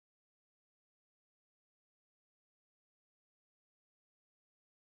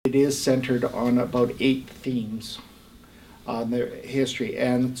It is centered on about 8 themes on their history.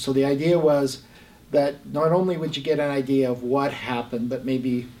 And so the idea was that not only would you get an idea of what happened, but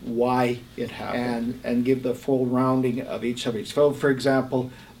maybe why it happened, and give the full rounding of each subject. So, for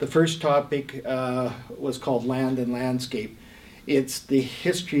example, the first topic was called Land and Landscape. It's the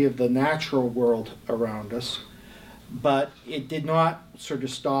history of the natural world around us, but it did not sort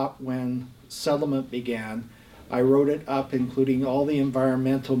of stop when settlement began. I wrote it up including all the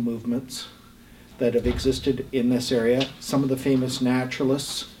environmental movements that have existed in this area, some of the famous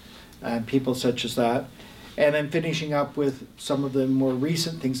naturalists, and people such as that, and then finishing up with some of the more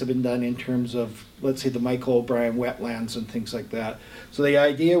recent things that have been done in terms of, let's say, the Michael O'Brien wetlands and things like that. So the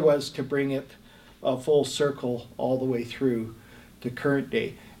idea was to bring it a full circle all the way through to current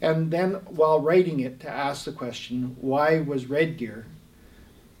day. And then while writing it, to ask the question, why was Red Deer,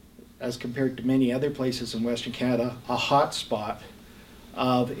 as compared to many other places in Western Canada, a hot spot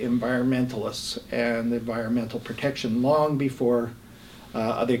of environmentalists and environmental protection long before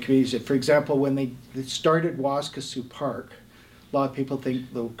other communities. For example, when they started Waskesiu Park, a lot of people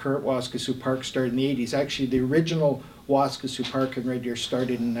think the current Waskesiu Park started in the 80s. Actually, the original Waskesiu Park in Red Deer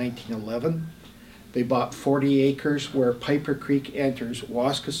started in 1911. They bought 40 acres where Piper Creek enters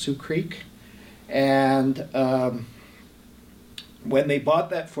Waskesiu Creek. And when they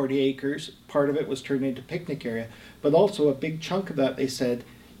bought that 40 acres, part of it was turned into a picnic area, but also a big chunk of that, they said,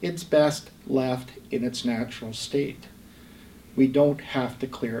 it's best left in its natural state. We don't have to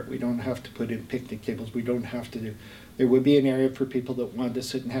clear it. We don't have to put in picnic tables. We don't have to do. There would be an area for people that wanted to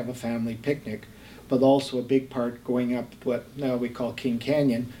sit and have a family picnic, but also a big part going up what now we call King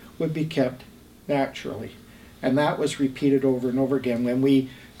Canyon would be kept naturally. And that was repeated over and over again. When we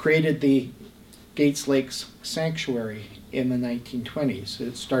created the Gates Lakes Sanctuary in the 1920s,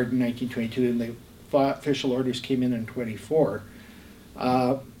 it started in 1922 and the official orders came in 24.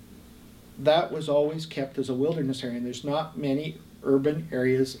 That was always kept as a wilderness area, and there's not many urban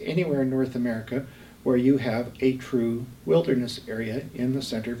areas anywhere in North America where you have a true wilderness area in the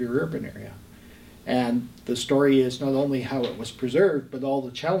center of your urban area. And the story is not only how it was preserved, but all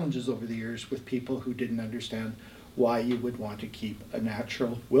the challenges over the years with people who didn't understand why you would want to keep a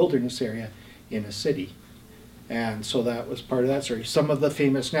natural wilderness area in a city. And so that was part of that story. Some of the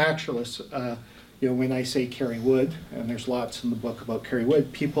famous naturalists, when I say Kerry Wood, and there's lots in the book about Kerry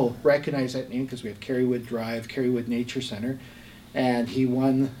Wood, people recognize that name because we have Kerry Wood Drive, Kerry Wood Nature Center, and he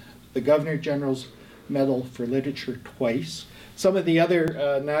won the Governor General's Medal for Literature twice. Some of the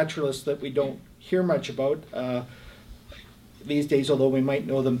other naturalists that we don't hear much about these days, although we might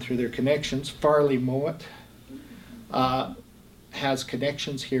know them through their connections, Farley Mowat has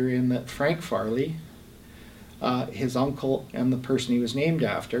connections here in that Frank Farley, his uncle and the person he was named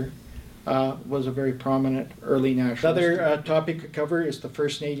after, was a very prominent early naturalist. Another topic to cover is the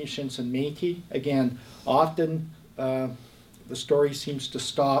First Nations and Métis. Again, often the story seems to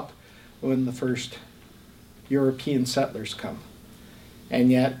stop when the first European settlers come.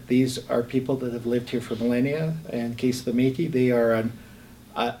 And yet these are people that have lived here for millennia. In case of the Métis, they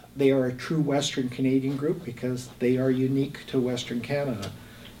are a true Western Canadian group because they are unique to Western Canada.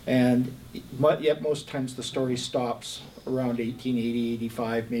 And yet most times the story stops around 1880,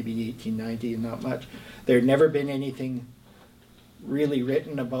 85, maybe 1890, and not much. There had never been anything really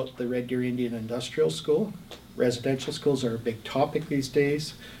written about the Red Deer Indian Industrial School. Residential schools are a big topic these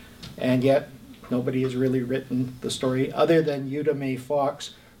days, and yet nobody has really written the story other than Uta May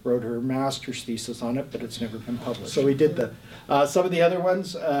Fox wrote her master's thesis on it, but it's never been published. So we did that. Some of the other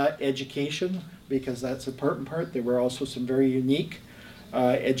ones, education, because that's an important part. There were also some very unique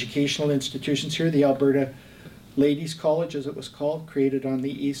educational institutions here. The Alberta Ladies College, as it was called, created on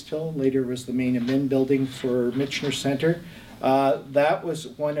the East Hill. Later was the main admin building for Michener Center. That was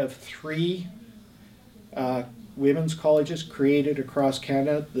one of 3 women's colleges created across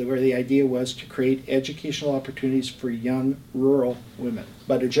Canada where the idea was to create educational opportunities for young rural women.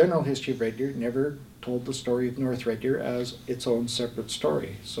 But a general history of Red Deer never told the story of North Red Deer as its own separate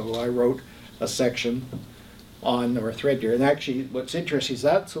story. So I wrote a section on North Red Deer. And actually what's interesting is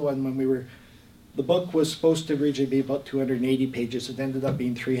that's the one when the book was supposed to originally be about 280 pages. It ended up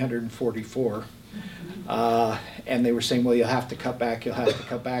being 344. And they were saying, well, you'll have to cut back, you'll have to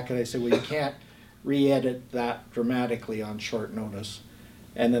cut back. And I said, well, you can't re-edit that dramatically on short notice.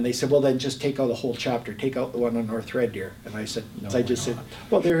 And then they said, well, then just take out the whole chapter, take out the one on North Red Deer. And I said, no, I just said,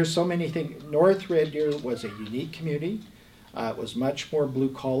 well, there are so many things. North Red Deer was a unique community. It was much more blue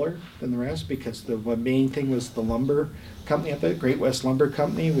collar than the rest because the main thing was the lumber company up there, Great West Lumber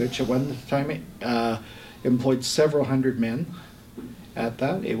Company, which at one time employed several hundred men at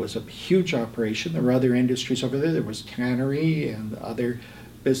that. It was a huge operation. There were other industries over there. There was tannery and other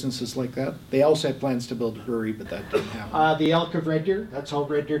businesses like that. They also had plans to build a brewery, but that didn't happen. The Elk of Red Deer, that's how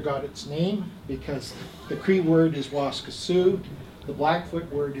Red Deer got its name, because the Cree word is Waskasoo, the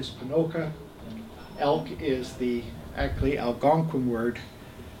Blackfoot word is Pinoka, elk is the actually Algonquin word,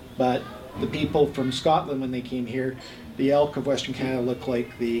 but the people from Scotland, when they came here, the elk of Western Canada looked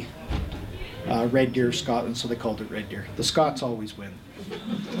like the Red Deer of Scotland, so they called it Red Deer. The Scots always win.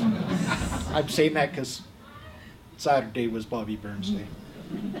 I'm saying that because Saturday was Bobby Burns Day.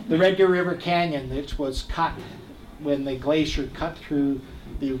 The Red Deer River Canyon, which was cut when the glacier cut through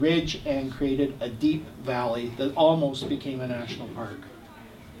the ridge and created a deep valley that almost became a national park.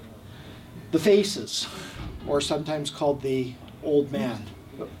 The Faces, or sometimes called the Old Man.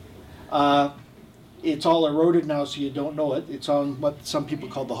 It's all eroded now, so you don't know it. It's on what some people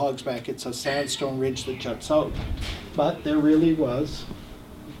call the Hog's Back. It's a sandstone ridge that juts out. But there really was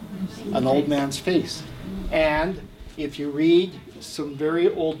an old man's face. And if you read some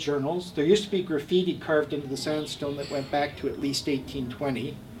very old journals, there used to be graffiti carved into the sandstone that went back to at least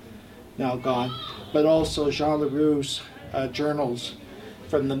 1820, now gone, but also Jean Leroux's journals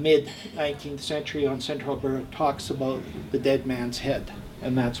from the mid-19th century on Central Alberta talks about the dead man's head,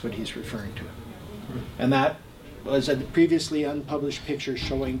 and that's what he's referring to. And that was a previously unpublished picture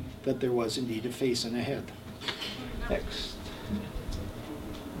showing that there was indeed a face and a head. Next.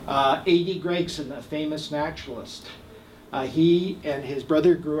 A.D. Gregson, a famous naturalist. He and his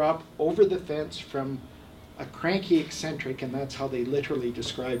brother grew up over the fence from a cranky eccentric, and that's how they literally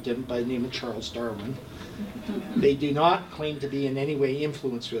described him, by the name of Charles Darwin. They do not claim to be in any way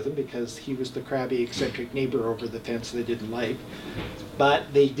influenced with him because he was the crabby eccentric neighbor over the fence they didn't like.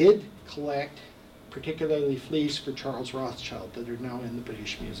 But they did collect particularly fleas for Charles Rothschild that are now in the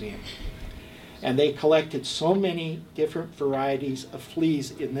British Museum. And they collected so many different varieties of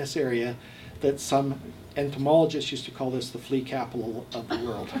fleas in this area that some entomologists used to call this the flea capital of the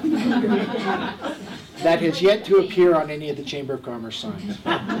world. That has yet to appear on any of the Chamber of Commerce signs.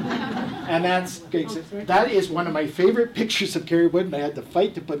 And that is one of my favorite pictures of Kerry Wood, and I had to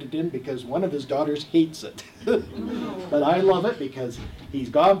fight to put it in because one of his daughters hates it. But I love it because he's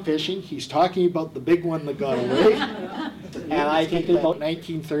gone fishing, he's talking about the big one that got away, and I think it's about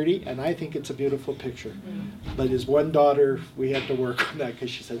 1930, and I think it's a beautiful picture. But his one daughter, we had to work on that because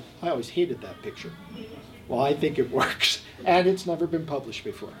she said, I always hated that picture. Well, I think it works, and it's never been published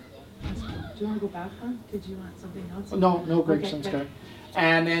before. Do you want to go back one? Did you want something else? No, Gregson's got it.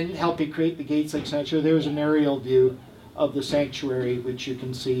 And then helping create the Gates Lake Sanctuary, there was an aerial view of the sanctuary, which you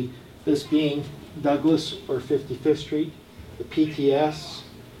can see, this being Douglas or 55th Street, the PTS,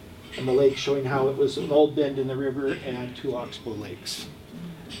 and the lake showing how it was an old bend in the river and two oxbow lakes.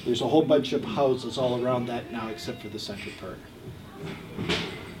 There's a whole bunch of houses all around that now except for the central part.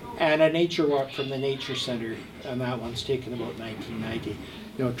 And a nature walk from the Nature Center, and that one's taken about 1990.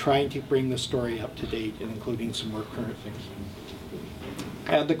 Trying to bring the story up to date and including some more current things.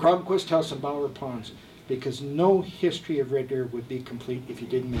 And the Cronquist House and Bower Ponds, because no history of Red Deer would be complete if you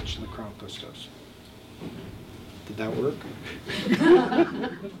didn't mention the Cronquist House. Did that work?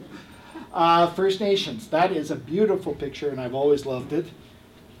 First Nations, that is a beautiful picture, and I've always loved it.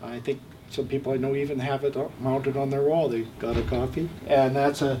 I think some people I know even have it mounted on their wall. They got a copy. And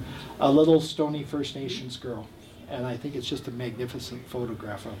that's a little Stoney First Nations girl. And I think it's just a magnificent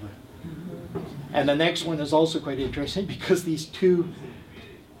photograph of her. And the next one is also quite interesting because these two,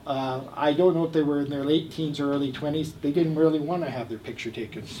 I don't know if they were in their late teens or early 20s, they didn't really want to have their picture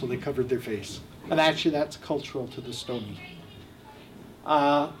taken, so they covered their face. And actually that's cultural to the Stoney.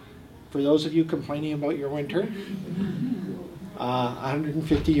 For those of you complaining about your winter,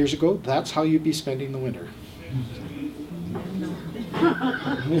 150 years ago, that's how you'd be spending the winter.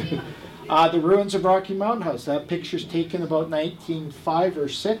 The ruins of Rocky Mountain House. That picture's taken about 1905 or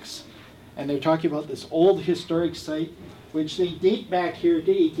 6, and they're talking about this old historic site, which they date back here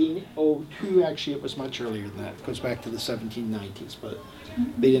to 1802. Actually, it was much earlier than that. It goes back to the 1790s, but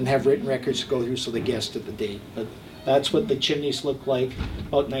they didn't have written records to go through, so they guessed at the date. But that's what the chimneys look like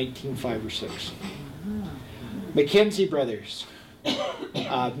about 1905 or 6. Mackenzie Brothers,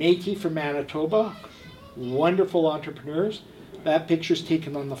 Métis from Manitoba, wonderful entrepreneurs. That picture's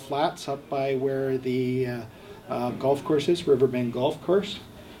taken on the flats up by where the golf course is, Riverbend Golf Course.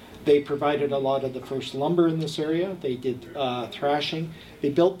 They provided a lot of the first lumber in this area. They did thrashing. They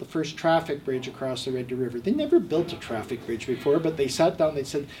built the first traffic bridge across the Red Deer River. They never built a traffic bridge before, but they sat down, they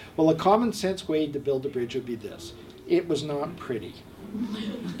said, well, a common sense way to build a bridge would be this. It was not pretty.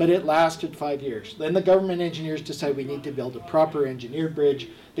 But it lasted 5 years. Then the government engineers decided we need to build a proper engineered bridge.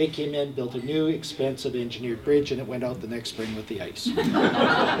 They came in, built a new, expensive engineered bridge, and it went out the next spring with the ice.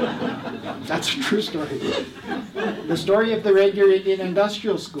 That's a true story. The story of the Red Deer Indian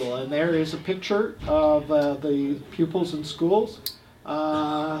Industrial School, and there is a picture of the pupils in schools.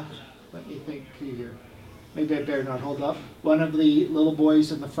 Let me think here. Maybe I better not hold up. One of the little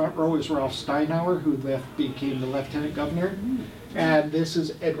boys in the front row is Ralph Steinauer, who became the lieutenant governor. And this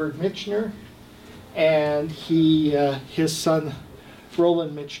is Edward Michener, and his son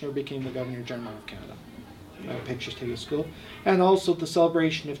Roland Michener became the Governor General of Canada. Pictures taken at school. And also the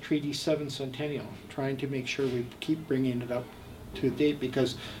celebration of Treaty 7 Centennial, trying to make sure we keep bringing it up to date,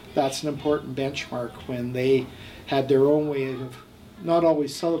 because that's an important benchmark when they had their own way of not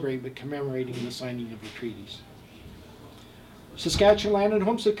always celebrating but commemorating the signing of the treaties. Saskatchewan Land and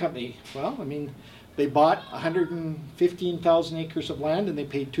Homestead Company, well, I mean, they bought 115,000 acres of land and they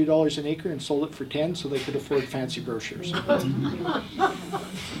paid $2 an acre and sold it for 10 so they could afford fancy brochures.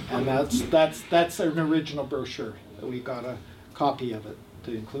 And that's an original brochure. We got a copy of it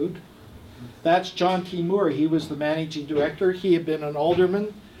to include. That's John T. Moore. He was the managing director. He had been an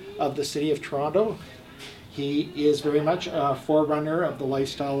alderman of the city of Toronto. He is very much a forerunner of the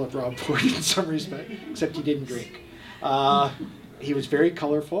lifestyle of Rob Ford in some respect, except he didn't drink. He was very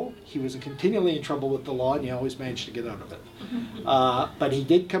colorful. He was continually in trouble with the law, and he always managed to get out of it. But he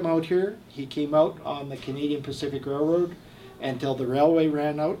did come out here. He came out on the Canadian Pacific Railroad until the railway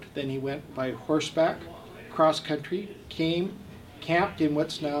ran out. Then he went by horseback, cross-country, camped in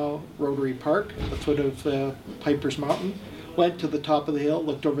what's now Rotary Park at the foot of Piper's Mountain, went to the top of the hill,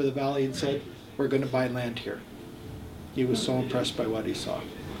 looked over the valley and said, "We're going to buy land here." He was so impressed by what he saw.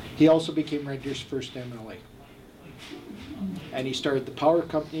 He also became Red Deer's first MLA. And he started the power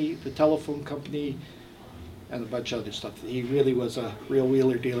company, the telephone company, and a bunch of other stuff. He really was a real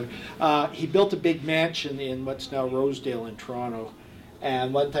wheeler dealer. He built a big mansion in what's now Rosedale in Toronto.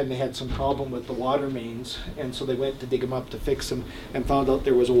 And one time they had some problem with the water mains, and so they went to dig them up to fix them and found out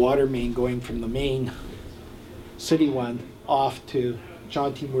there was a water main going from the main city one off to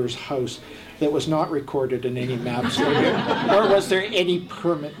John T. Moore's house that was not recorded in any maps, nor was there any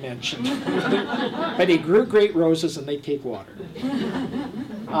permit mentioned. But he grew great roses and they take water.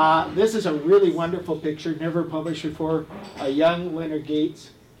 This is a really wonderful picture, never published before. A young Leonard Gates,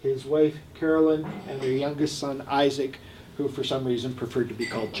 his wife Carolyn, and their youngest son Isaac, who for some reason preferred to be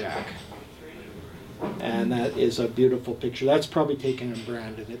called Jack. And that is a beautiful picture. That's probably taken in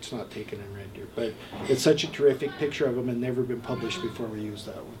Brandon. It's not taken in Red Deer. But it's such a terrific picture of him and never been published before we used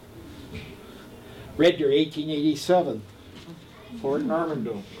that one. Red Deer, 1887. Fort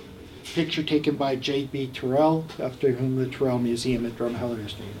Normandeau. Picture taken by J.B. Terrell, after whom the Terrell Museum at Drumheller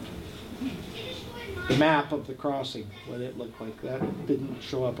is named. The map of the crossing, what it looked like. That didn't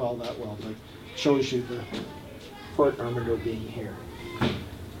show up all that well, but shows you the Fort Normandeau being here.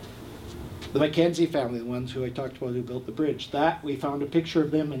 The Mackenzie family, the ones who I talked about who built the bridge. That, we found a picture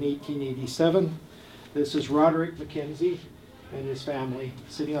of them in 1887. This is Roderick Mackenzie and his family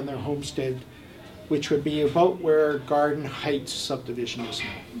sitting on their homestead, which would be about where Garden Heights subdivision is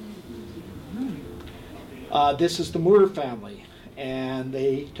now. This is the Moore family, and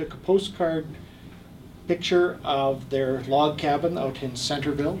they took a postcard picture of their log cabin out in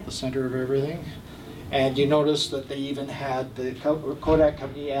Centerville, the center of everything. And you notice that they even had the Kodak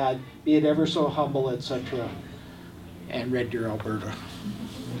company ad, "Be it ever so humble, etc." and Red Deer, Alberta.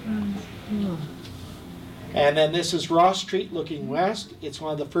 And then this is Ross Street looking west. It's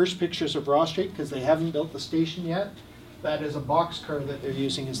one of the first pictures of Ross Street because they haven't built the station yet. That is a boxcar that they're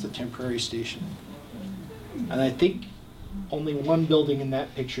using as the temporary station. And I think only one building in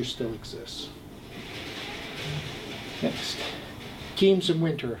that picture still exists. Next. Keams in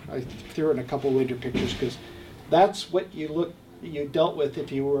winter. I threw in a couple winter pictures because that's what you dealt with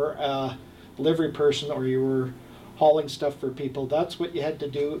if you were a livery person or you were hauling stuff for people. That's what you had to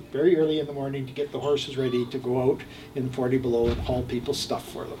do very early in the morning to get the horses ready to go out in 40 below and haul people's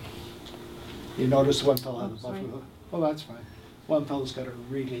stuff for them. You notice one fellow had a buffalo. Oh, that's fine. One fellow's got a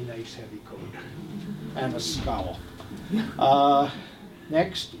really nice heavy coat and a scowl.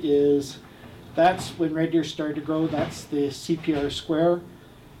 Next is, that's when Red Deer started to grow. That's the CPR Square.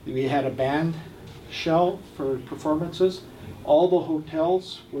 We had a band shell for performances. All the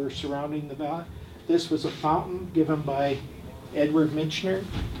hotels were surrounding the valley. This was a fountain given by Edward Michener.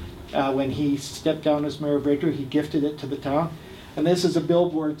 When he stepped down as mayor of Red Deer, he gifted it to the town. And this is a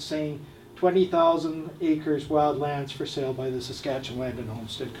billboard saying 20,000 acres wild lands for sale by the Saskatchewan Land and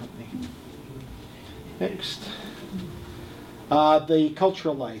Homestead Company. Next. The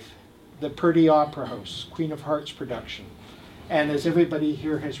cultural life. The Purdy Opera House, Queen of Hearts production. And as everybody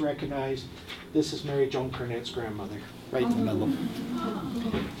here has recognized, this is Mary Joan Cornett's grandmother, right in the middle.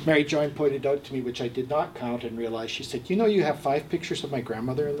 Mary Joan pointed out to me, which I did not count and realize, she said, you know you have 5 pictures of my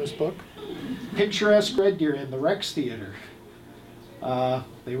grandmother in this book? Picturesque Red Deer in the Rex Theater.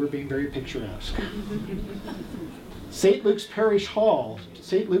 They were being very picturesque. St. Luke's Parish Hall.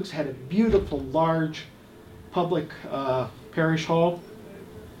 St. Luke's had a beautiful, large public parish hall.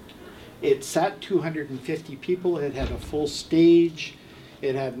 It sat 250 people. It had a full stage.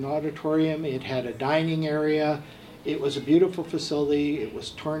 It had an auditorium. It had a dining area. It was a beautiful facility. It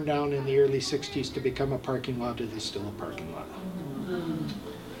was torn down in the early 60s to become a parking lot. It is still a parking lot.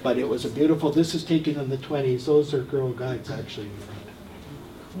 But it was a beautiful, this is taken in the 20s. Those are Girl Guides actually in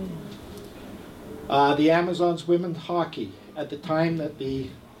front. The Amazons women's hockey. At the time that the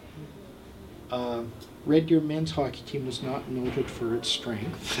Red Deer men's hockey team was not noted for its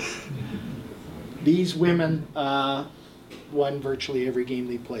strength, these women won virtually every game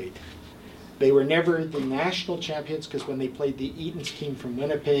they played. They were never the national champions because when they played the Eaton's team from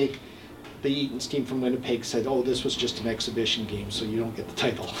Winnipeg, the Eaton's team from Winnipeg said, oh, this was just an exhibition game, so you don't get the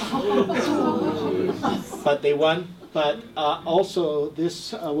title. But they won. But also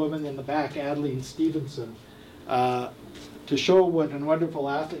this woman in the back, Adeline Stevenson, to show what a wonderful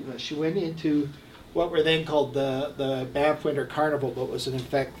athlete was, she went into what were then called the Banff Winter Carnival, but was in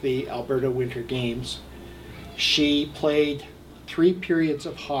fact the Alberta Winter Games. She played 3 periods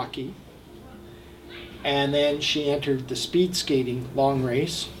of hockey, and then she entered the speed skating long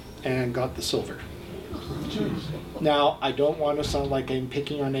race and got the silver. Now, I don't want to sound like I'm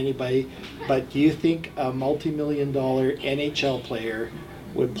picking on anybody, but do you think a multi-million-dollar NHL player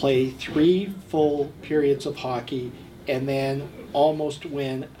would play 3 full periods of hockey and then almost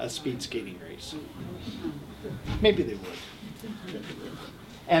win a speed skating race? Maybe they would.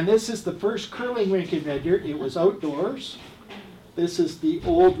 And this is the first curling rink in Red Deer. It was outdoors. This is the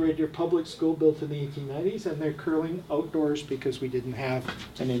old Red Deer Public School built in the 1890s, and they're curling outdoors because we didn't have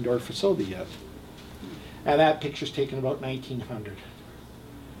an indoor facility yet. And that picture's taken about 1900.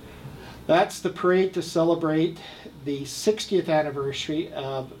 That's the parade to celebrate the 60th anniversary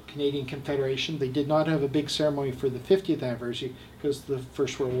of Canadian Confederation. They did not have a big ceremony for the 50th anniversary because the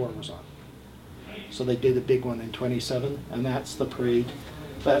First World War was on. So they did a big one in 27, and that's the parade.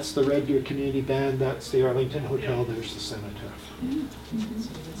 That's the Red Deer Community Band. That's the Arlington Hotel. There's the Cenotaph.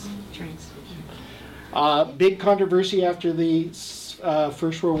 Big controversy after the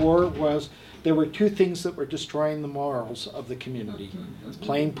First World War was there were 2 things that were destroying the morals of the community.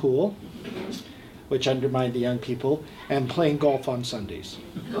 Playing pool, which undermined the young people, and playing golf on Sundays.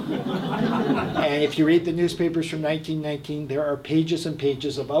 And if you read the newspapers from 1919, there are pages and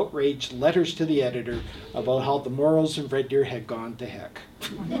pages of outraged letters to the editor about how the morals in Red Deer had gone to heck.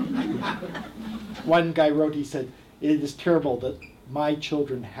 One guy wrote, he said, it is terrible that my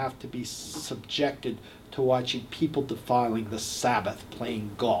children have to be subjected to watching people defiling the Sabbath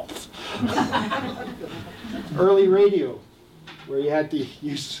playing golf. Early radio, where you had to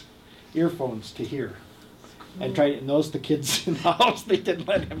use earphones to hear. And those the kids in the house, they didn't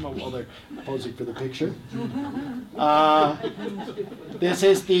let him while they're posing for the picture. This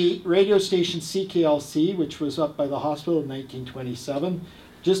is the radio station CKLC, which was up by the hospital in 1927.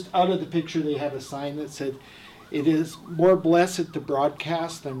 Just out of the picture, they had a sign that said, "It is more blessed to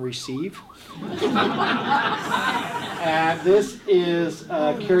broadcast than receive." And this is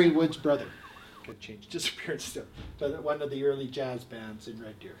Kerry Wood's brother. Could change, disappeared still. But one of the early jazz bands in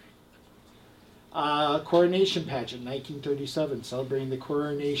Red Deer. Coronation pageant, 1937, celebrating the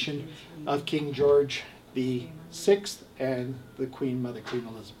coronation of King George the Sixth and the Queen Mother, Queen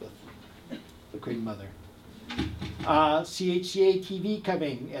Elizabeth, the Queen Mother. CHCA TV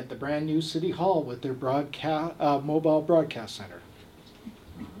coming at the brand new City Hall with their mobile broadcast center.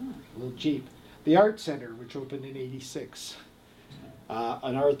 A little Jeep. The Art Center, which opened in '86.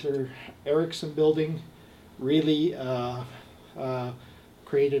 An Arthur Erickson building, really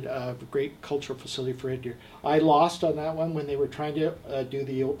created a great cultural facility for Red Deer. I lost on that one when they were trying to do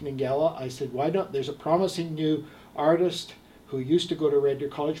the opening gala. I said, why don't, there's a promising new artist who used to go to Red Deer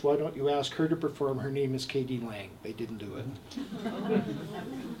College, why don't you ask her to perform? Her name is Katie Lang. They didn't do it.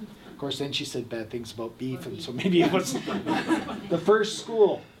 Of course, then she said bad things about beef, and so maybe it was the first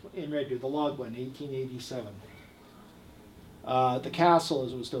school in Red Deer, the log one, 1887. The castle,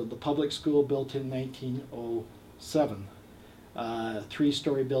 as it was known, the public school built in 1907.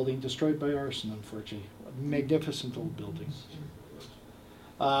 3-story building destroyed by arson, unfortunately. A magnificent old building.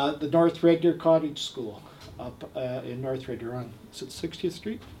 The North Red Deer Cottage School up in North Red Deer on, is it 60th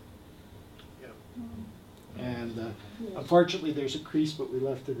Street? Yeah. And unfortunately there's a crease, but we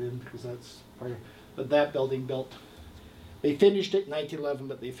left it in because that's part of, but that building built They finished it in 1911,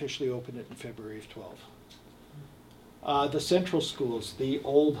 but they officially opened it in February of 12. The central schools, the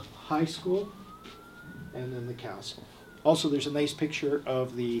old high school, and then the castle. Also, there's a nice picture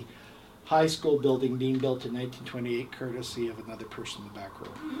of the high school building being built in 1928, courtesy of another person in the back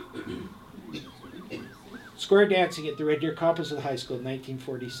row. Square dancing at the Red Deer campus of the high school in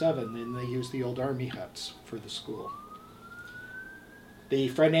 1947, and they used the old army huts for the school. The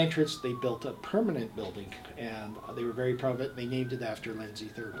front entrance, they built a permanent building, and they were very proud of it. They named it after Lindsay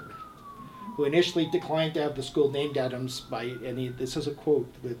Thurber, who initially declined to have the school named after him this is a quote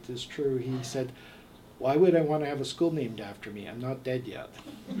that is true. He said, "Why would I want to have a school named after me? I'm not dead yet."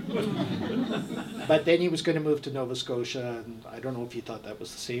 But then he was going to move to Nova Scotia, and I don't know if he thought that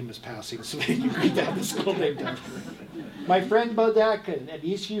was the same as passing, so he agreed to have the school named after him. My friend Bodakin at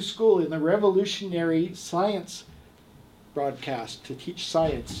ECU School in the revolutionary science broadcast to teach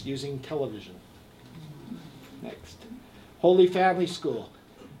science using television. Next. Holy Family School,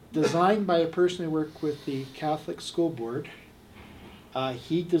 designed by a person who worked with the Catholic School Board.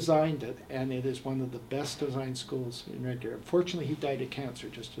 He designed it, and it is one of the best designed schools in Red Deer. Unfortunately, he died of cancer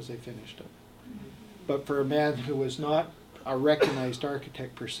just as I finished it. But for a man who was not a recognized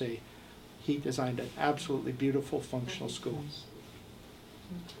architect per se, he designed an absolutely beautiful, functional school.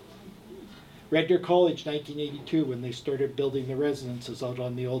 Red Deer College, 1982, when they started building the residences out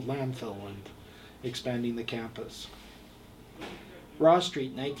on the old landfill and expanding the campus. Ross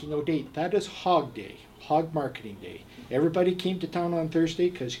Street, 1908. That is Hog Day, Hog Marketing Day. Everybody came to town on Thursday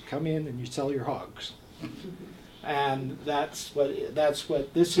because you come in and you sell your hogs. And that's what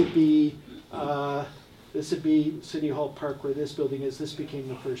this would be. This would be City Hall Park where this building is. This became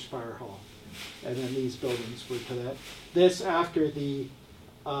the first fire hall, and then these buildings were to that. This after the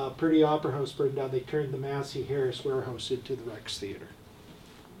Purdy Opera House burned down, they turned the Massey Harris Warehouse into the Rex Theatre.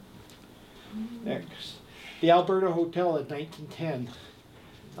 Next. The Alberta Hotel in 1910,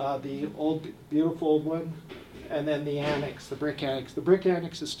 the old, beautiful old one, and then the annex, the brick annex. The brick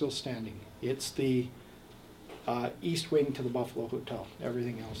annex is still standing. It's the east wing to the Buffalo Hotel.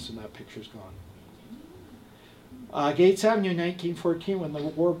 Everything else in that picture is gone. Gates Avenue, 1914, when the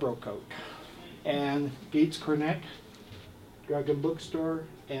war broke out, and Gates Cornet, Drug and Bookstore,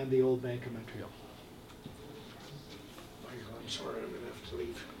 and the old Bank of Montreal. I'm sorry, I'm going to have to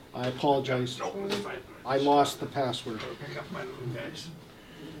leave. I apologize. No, it's fine. I lost the password. I'll pick up my little guys.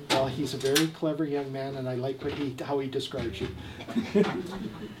 Well, he's a very clever young man, and I like how he describes you.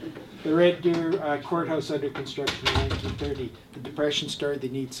 The Red Deer Courthouse under construction in 1930. The Depression started. They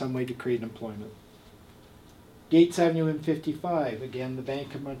need some way to create employment. Gates Avenue in 55. Again, the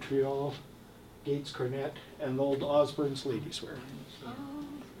Bank of Montreal, Gates Cornet, and old Osborne's Ladies Wear.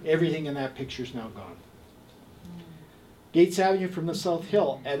 Everything in that picture is now gone. Gates Avenue from the South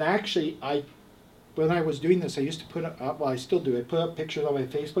Hill. And actually, when I was doing this, I used to put up, well, I still do, I put up pictures on my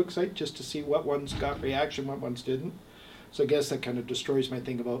Facebook site just to see what ones got reaction, what ones didn't. So I guess that kind of destroys my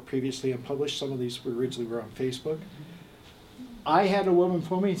thing about previously unpublished. Some of these originally were on Facebook. I had a woman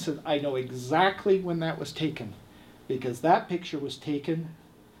phone me and said, I know exactly when that was taken, because that picture was taken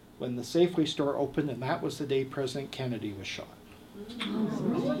when the Safeway store opened, and that was the day President Kennedy was shot.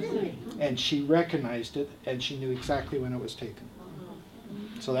 And she recognized it, and she knew exactly when it was taken.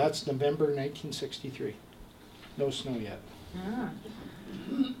 So that's November 1963. No snow yet.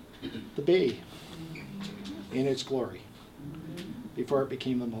 The Bay in its glory before it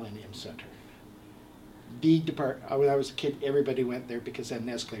became the Millennium Center. When I was a kid, everybody went there because that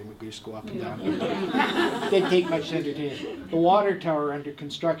escalator would just go up and down. Didn't take much to entertain it. The water tower under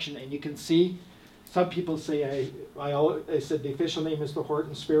construction, and you can see, some people say, I said the official name is the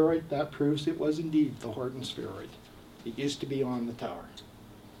Horton Spheroid. That proves it was indeed the Horton Spheroid. It used to be on the tower.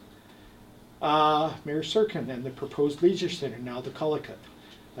 Mayor Sirkin and the proposed leisure center, now the Cullicut.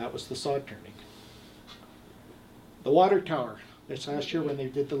 That was the sod turning. The water tower, this last year when they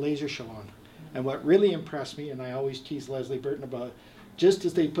did the laser show on. And what really impressed me, and I always tease Leslie Burton about it, just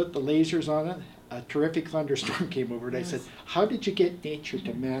as they put the lasers on it, a terrific thunderstorm came over, and I said, how did you get nature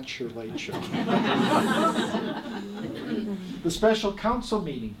to match your light show? The special council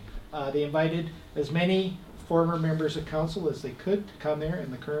meeting, they invited as many former members of council as they could to come there,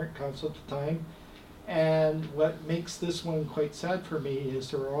 and the current council at the time. And what makes this one quite sad for me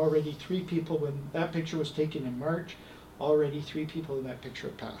is there were already 3 people, when that picture was taken in March, already 3 people in that picture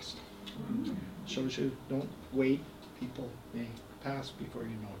had passed. Shows you, don't wait, people may pass before you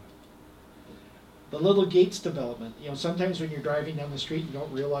know it. The Little Gates development, sometimes when you're driving down the street you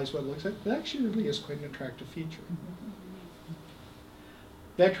don't realize what it looks like, but actually really is quite an attractive feature.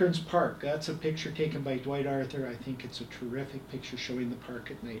 Veterans Park, that's a picture taken by Dwight Arthur. I think it's a terrific picture showing the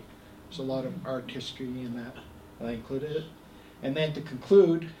park at night. There's a lot of art history in that. and I included it. And then to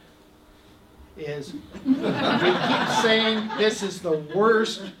conclude is, we keep saying this is the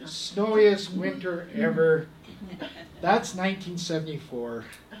worst, snowiest winter ever. That's 1974.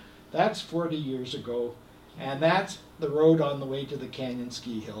 That's 40 years ago. And that's the road on the way to the Canyon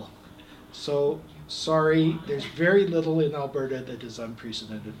Ski Hill. So, sorry, there's very little in Alberta that is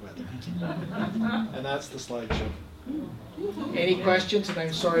unprecedented weather. And that's the slideshow. Any questions? And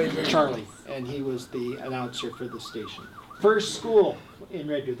I'm sorry for Charlie, and he was the announcer for the station. First school in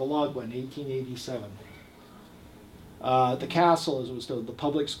Red Deer, the log one, 1887. The castle, as it was known, the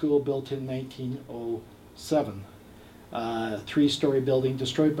public school built in 1907. Three-story building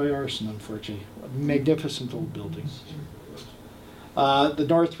destroyed by arson, unfortunately. A magnificent old building. The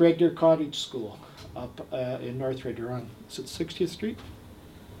North Red Deer Cottage School up in North Red Deer on, is it 60th Street?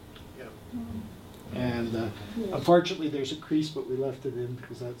 Yeah. And unfortunately there's a crease, but we left it in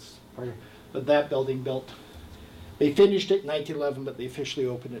because that's part of, but that building built, they finished it in 1911, but they officially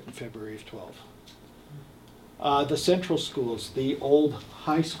opened it in February of 12. The central schools, the old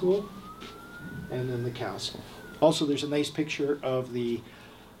high school, and then the castle. Also, there's a nice picture of the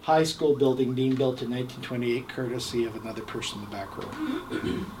high school building being built in 1928, courtesy of another person in the back row.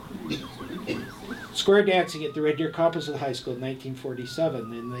 Square dancing at the Red Deer Composite High School in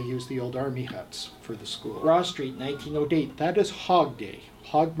 1947, and they used the old army huts for the school. Ross Street, 1908, that is Hog Day,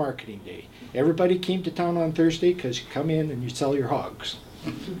 Hog Marketing Day. Everybody came to town on Thursday because you come in and you sell your hogs.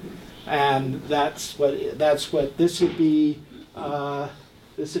 And that's what this would be.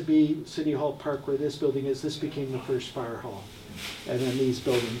 This would be City Hall Park, where this building is. This became the first fire hall. And then these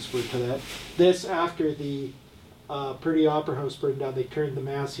buildings were to that. This, after the Purdy Opera House burned down, they turned the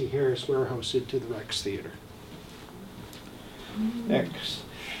Massey Harris Warehouse into the Rex Theatre. Next.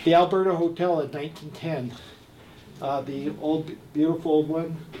 The Alberta Hotel in 1910. The old, beautiful old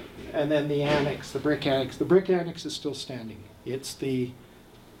one. And then the annex, the brick annex. The brick annex is still standing. It's the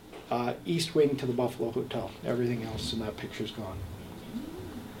east wing to the Buffalo Hotel. Everything else in that picture is gone.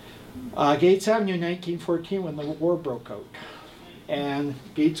 Gates Avenue, 1914, when the war broke out. And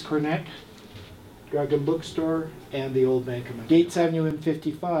Gates Cornet, Drug and Bookstore, and the old Bank of Montreal. Gates Avenue in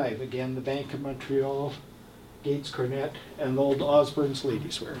 55, again the Bank of Montreal, Gates Cornet, and old Osborne's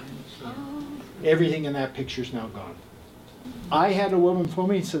Ladies Wear. Everything in that picture is now gone. I had a woman phone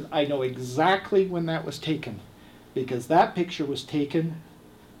me and said, I know exactly when that was taken, because that picture was taken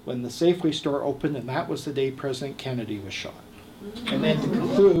when the Safeway store opened, and that was the day President Kennedy was shot. And then to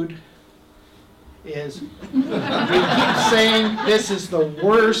conclude is, we keep saying this is the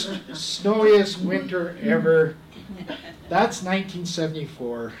worst, snowiest winter ever. That's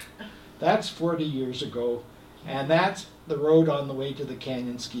 1974. That's 40 years ago. And that's the road on the way to the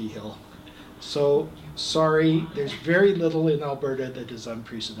Canyon Ski Hill. So, sorry, there's very little in Alberta that is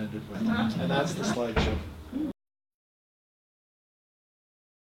unprecedented weather. And that's the slideshow.